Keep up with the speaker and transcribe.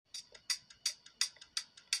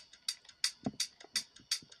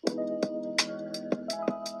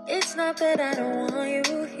It's not that I don't want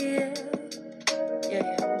you here.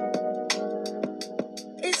 Yeah.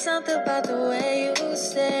 It's something about the way you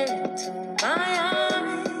stare into my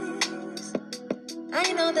eyes.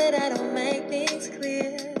 I know that I don't make things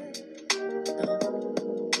clear.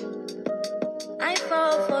 No. I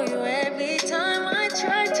fall for you every time I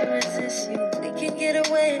try to resist you. We can get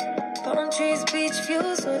away. Palm trees, beach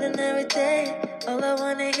views, ordinary day. All I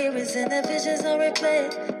wanna hear is in the visions on replay.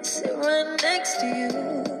 Sit right next to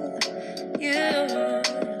you.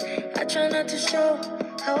 I try not to show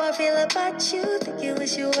how I feel about you. Think you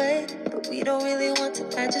wish you away, but we don't really want to.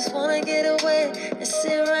 I just wanna get away and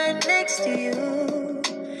sit right next to you.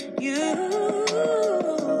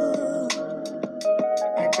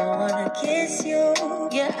 I don't wanna kiss you.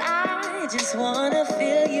 Yeah, I just wanna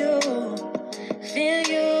feel you. Feel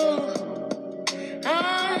you.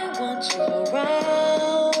 I want you around.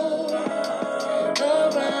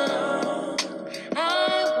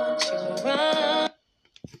 I want you around.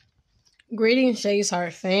 Greetings, Shay's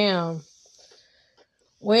Heart fam.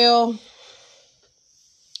 Well,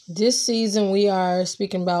 this season we are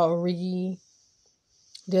speaking about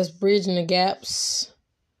just bridging the gaps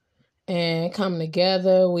and coming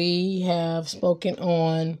together. We have spoken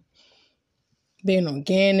on being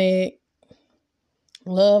organic,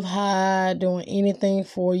 love high, doing anything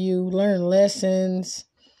for you, learn lessons.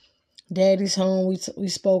 Daddy's home. We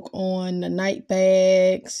spoke on the night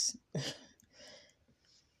bags.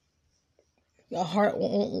 Your heart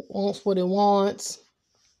wants what it wants.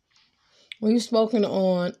 We've spoken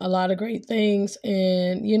on a lot of great things.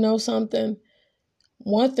 And you know something?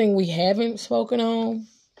 One thing we haven't spoken on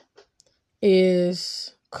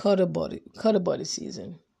is Cuddle Buddy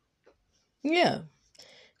season. Yeah.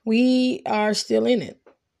 We are still in it.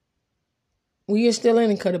 We are still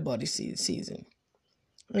in Cuddle Buddy season.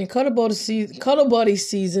 And Cuddle Buddy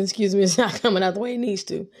season, is not coming out the way it needs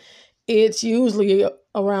to. It's usually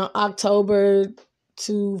around October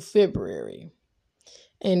to February.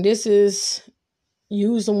 And this is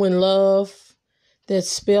usually when love, that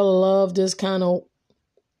spell of love just kind of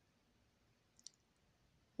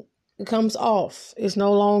comes off. It's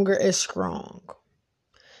no longer as strong.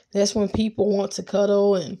 That's when people want to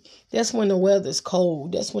cuddle, and that's when the weather's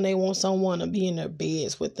cold. That's when they want someone to be in their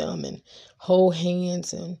beds with them and hold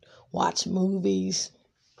hands and watch movies.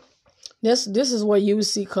 This is where you would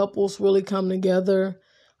see couples really come together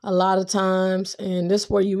a lot of times, and this is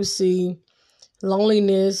where you would see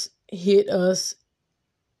loneliness hit us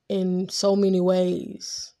in so many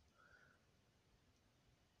ways.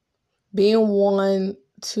 Being one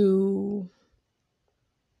to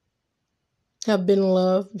have been in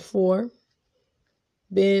love before,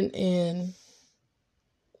 been in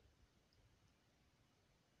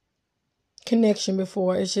connection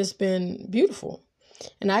before, it's just been beautiful.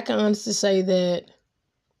 And I can honestly say that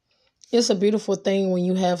it's a beautiful thing when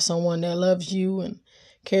you have someone that loves you and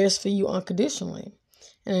cares for you unconditionally.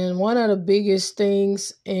 And one of the biggest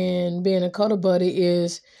things in being a cuddle buddy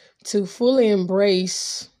is to fully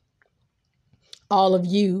embrace all of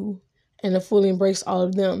you and to fully embrace all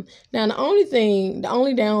of them. Now, the only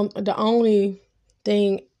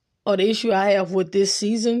thing or the issue I have with this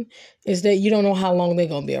season is that you don't know how long they're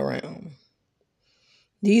going to be around.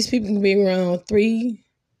 These people can be around 3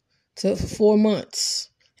 to 4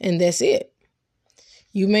 months, and that's it.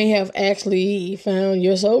 You may have actually found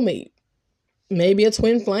your soulmate, maybe a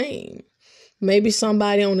twin flame, maybe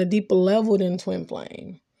somebody on a deeper level than twin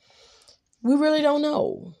flame. We really don't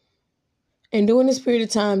know. And during this period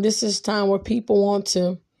of time, this is time where people want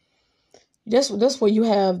to, that's where you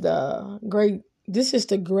have this is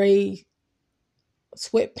the gray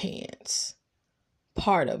sweatpants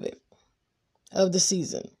part of it, of the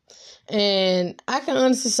season. And I can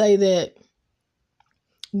honestly say that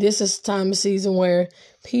this is time of season where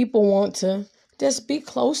people want to just be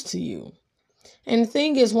close to you. And the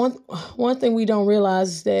thing is, one thing we don't realize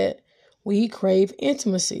is that we crave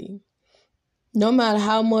intimacy. No matter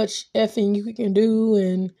how much effing you can do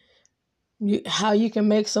and how you can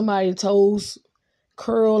make somebody's toes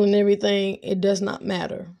curl and everything, it does not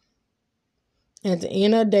matter. At the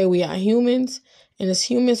end of the day, we are humans, and as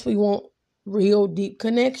humans, we want real deep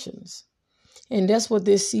connections. And that's what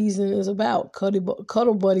this season is about,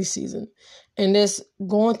 Cuddle Buddy season. And that's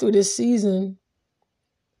going through this season,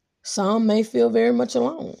 some may feel very much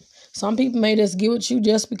alone. Some people may just get with you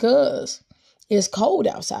just because it's cold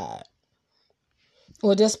outside.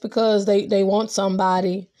 Or just because they want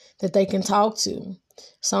somebody that they can talk to.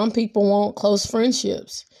 Some people want close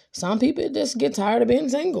friendships. Some people just get tired of being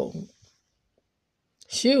single.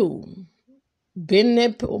 Shoot. Been in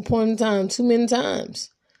that point in time too many times.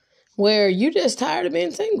 where you're just tired of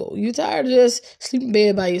being single. You're tired of just sleeping in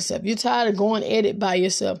bed by yourself. You're tired of going at it by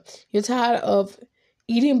yourself. You're tired of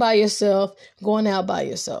eating by yourself, going out by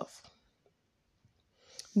yourself.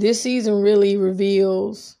 This season really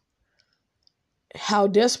reveals how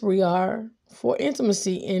desperate we are for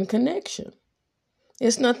intimacy and connection.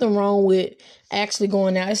 It's nothing wrong with actually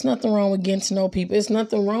going out. It's nothing wrong with getting to know people. It's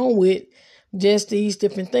nothing wrong with just these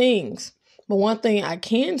different things. But one thing I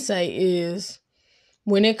can say is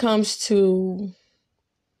when it comes to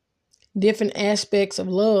different aspects of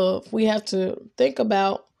love, we have to think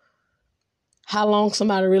about how long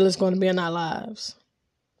somebody really is going to be in our lives.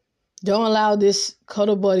 Don't allow this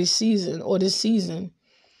Cuddle Buddy season or this season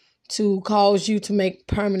to cause you to make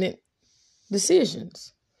permanent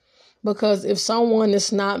decisions. Because if someone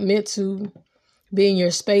is not meant to be in your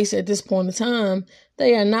space at this point in time,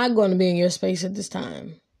 they are not going to be in your space at this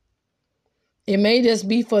time. It may just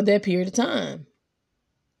be for that period of time.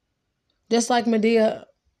 Just like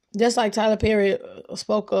Tyler Perry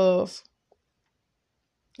spoke of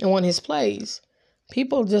in one of his plays,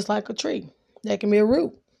 people just like a tree. That can be a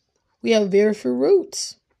root. We have very few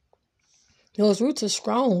roots. Those roots are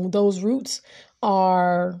strong. Those roots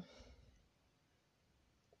are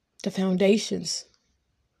the foundations,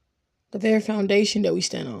 the very foundation that we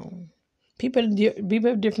stand on. People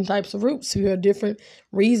have different types of roots. You have different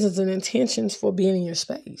reasons and intentions for being in your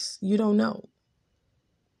space. You don't know.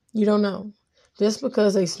 You don't know. Just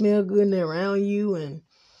because they smell good and they're around you and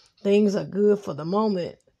things are good for the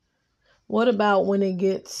moment, what about when it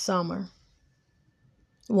gets summer?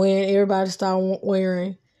 When everybody starts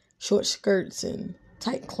wearing short skirts and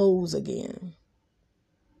tight clothes again?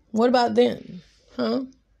 What about then? Huh?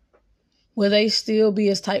 Will they still be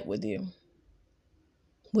as tight with you?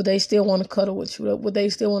 Would they still want to cuddle with you? Would they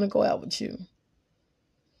still want to go out with you?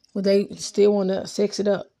 Would they still want to sex it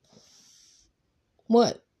up?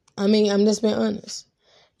 What? I mean, I'm just being honest.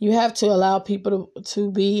 You have to allow people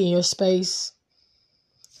to be in your space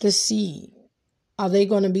to see, are they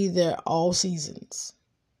going to be there all seasons?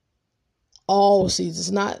 All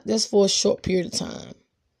seasons, not just for a short period of time.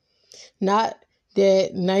 Not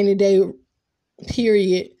that 90-day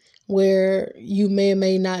period where you may or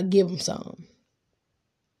may not give them some.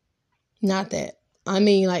 Not that. I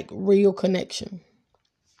mean like real connection.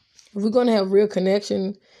 If we're going to have real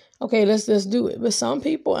connection, okay, let's do it. But some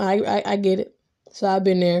people, I get it. So I've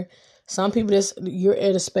been there. Some people, you're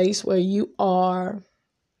at a space where you're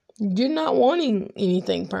not wanting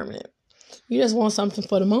anything permanent. You just want something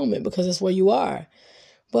for the moment because it's where you are.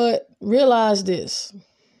 But realize this.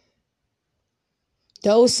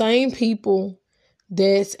 Those same people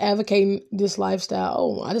that's advocating this lifestyle,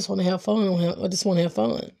 oh, I just want to have fun. I just want to have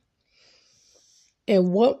fun. At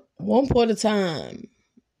one point of time,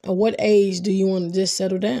 at what age do you want to just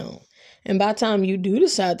settle down? And by the time you do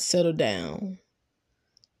decide to settle down,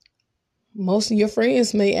 most of your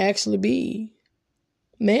friends may actually be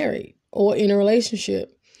married or in a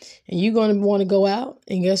relationship. And you're going to want to go out,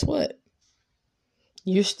 and guess what?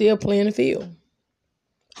 You're still playing the field.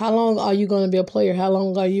 How long are you going to be a player? How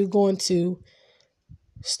long are you going to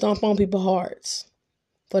stomp on people's hearts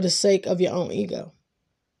for the sake of your own ego?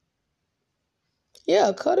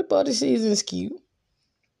 Yeah, Cuddle Buddy season is cute.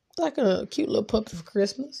 Like a cute little puppy for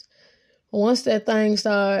Christmas. Once that thing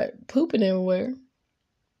start pooping everywhere,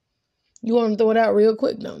 you want to throw it out real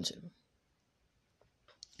quick, don't you?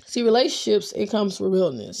 See, relationships, it comes with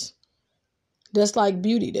realness. Just like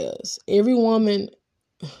beauty does. Every woman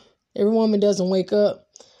doesn't wake up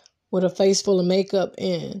with a face full of makeup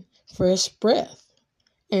and fresh breath.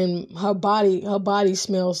 And her body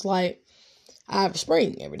smells like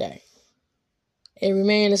spring every day. Every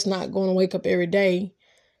man is not going to wake up every day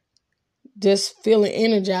just feeling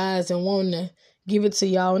energized and wanting to give it to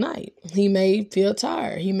you all night. He may feel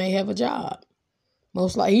tired. He may have a job.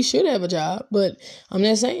 Most likely he should have a job, but I'm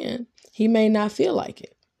just saying he may not feel like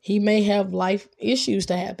it. He may have life issues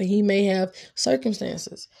to happen. He may have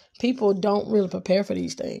circumstances. People don't really prepare for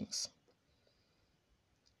these things.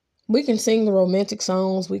 We can sing the romantic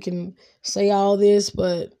songs. We can say all this,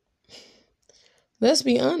 but let's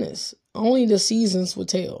be honest. Only the seasons will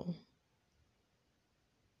tell.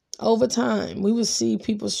 Over time, we will see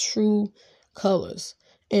people's true colors.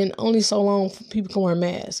 And only so long people can wear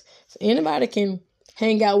masks. So anybody can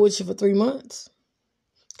hang out with you for 3 months.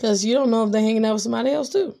 Because you don't know if they're hanging out with somebody else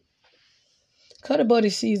too. Cuddle Buddy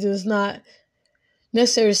season is not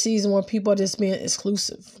necessarily a season where people are just being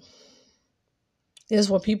exclusive. It's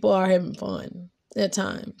where people are having fun at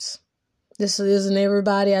times. This isn't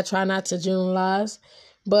everybody. I try not to generalize.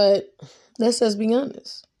 But let's just be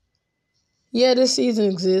honest. Yeah, this season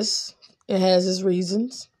exists. It has its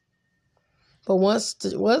reasons. But once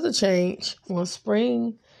the weather change, once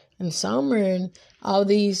spring and summer and all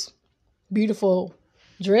these beautiful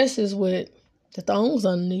dresses with the thongs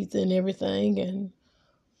underneath and everything and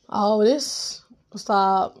all this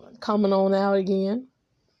start coming on out again,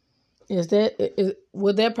 would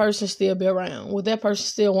that person still be around? Would that person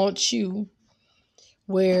still want you?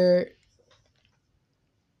 Would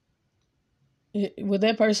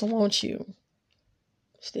that person want you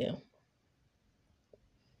still?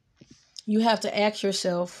 You have to ask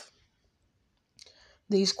yourself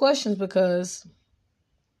these questions, because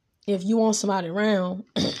if you want somebody around,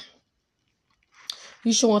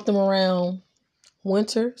 you should want them around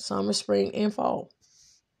winter, summer, spring, and fall.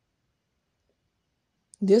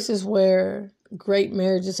 This is where great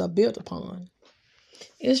marriages are built upon.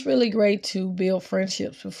 It's really great to build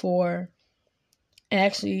friendships before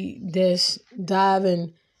actually just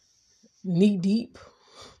diving knee deep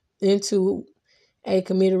into a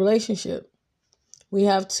committed relationship. We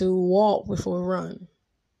have to walk before we run.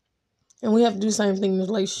 And we have to do the same thing in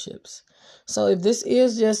relationships. So if this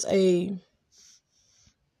is just a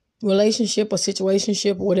relationship or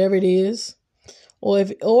situationship, whatever it is, or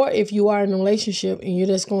if you are in a relationship and you're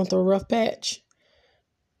just going through a rough patch,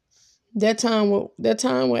 that time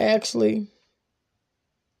will actually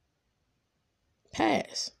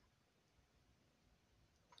pass.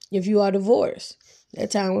 If you are divorced,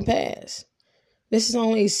 that time will pass. This is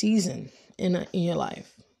only a season in your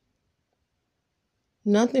life.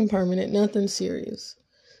 Nothing permanent, nothing serious.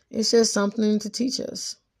 It's just something to teach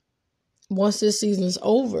us. Once this season is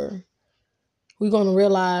over, we're going to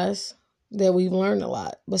realize that we've learned a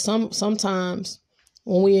lot. But sometimes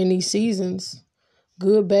when we're in these seasons,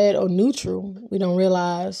 good, bad, or neutral, we don't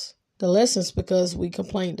realize the lessons because we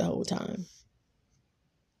complained the whole time.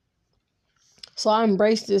 So I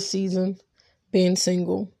embrace this season, being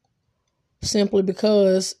single, simply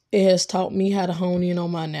because it has taught me how to hone in on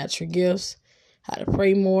my natural gifts, how to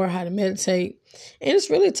pray more, how to meditate. And it's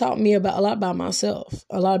really taught me a lot about myself,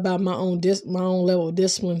 a lot about my own level of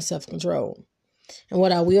discipline, self-control, and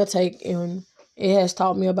what I will take. And it has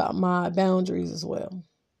taught me about my boundaries as well.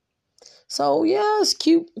 So yeah, it's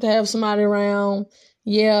cute to have somebody around.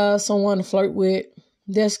 Yeah, someone to flirt with.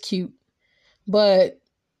 That's cute. But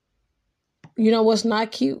you know what's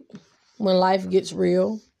not cute? When life gets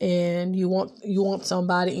real and you want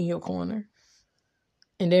somebody in your corner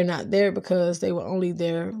and they're not there because they were only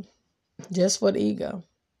there just for the ego.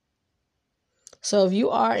 So if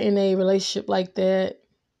you are in a relationship like that,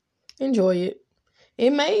 enjoy it.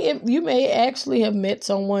 You may actually have met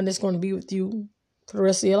someone that's going to be with you for the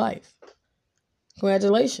rest of your life.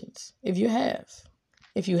 Congratulations, if you have.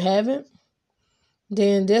 If you haven't,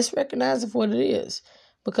 then just recognize it for what it is,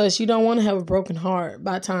 because you don't want to have a broken heart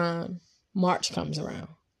by the time March comes around,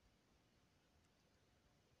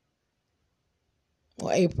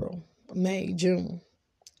 or April, May, June,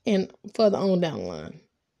 and further on down the line.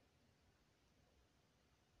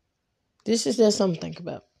 This is just something to think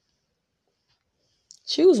about.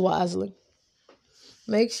 Choose wisely.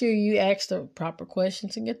 Make sure you ask the proper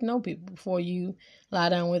questions and get to know people before you lie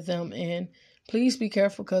down with them. And please be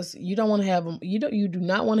careful, because you don't want to have you do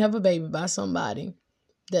not want to have a baby by somebody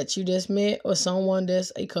that you just met or someone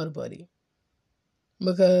that's a cuddle buddy.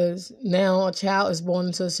 Because now a child is born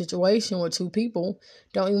into a situation where two people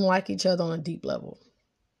don't even like each other on a deep level.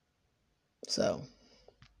 So,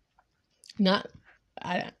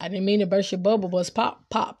 I didn't mean to burst your bubble, but it's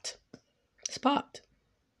popped. It's popped.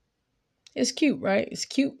 It's cute, right? It's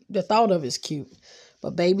cute. The thought of it's cute.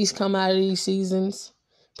 But babies come out of these seasons.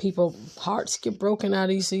 People's hearts get broken out of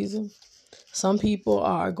these seasons. Some people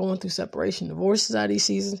are going through separation, divorces out of these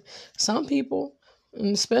seasons. Some people,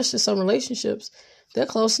 and especially some relationships, they're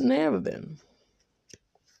closer than they've ever been.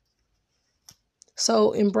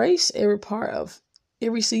 So embrace every part of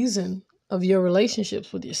every season of your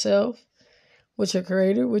relationships with yourself, with your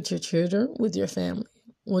creator, with your children, with your family,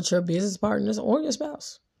 with your business partners, or your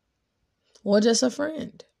spouse, or just a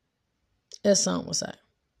friend, as some would say.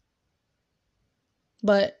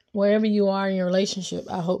 But wherever you are in your relationship,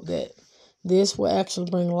 I hope that this will actually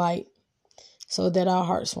bring light so that our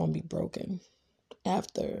hearts won't be broken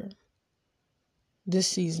after this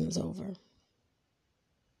season is over.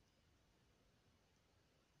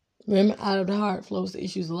 Remember, out of the heart flows the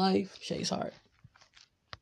issues of life. Shay's heart.